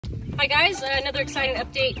Hi guys, another exciting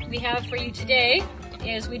update we have for you today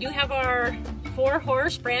is we do have our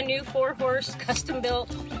brand new 4-horse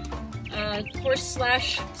custom-built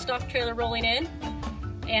horse/stock trailer rolling in,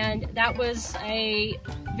 and that was a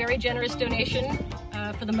very generous donation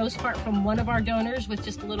for the most part from one of our donors, with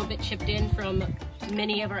just a little bit chipped in from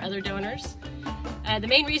many of our other donors. The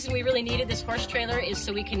main reason we really needed this horse trailer is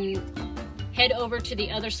so we can head over to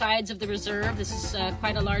the other sides of the reserve. This is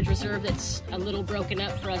quite a large reserve that's a little broken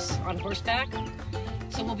up for us on horseback.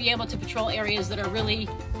 So we'll be able to patrol areas that are really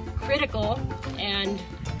critical and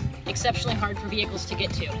exceptionally hard for vehicles to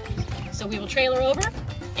get to. So we will trailer over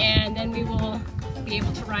and then we will be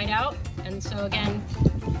able to ride out. And so again,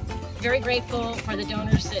 very grateful for the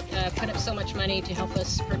donors that put up so much money to help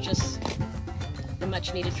us purchase the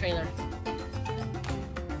much needed trailer.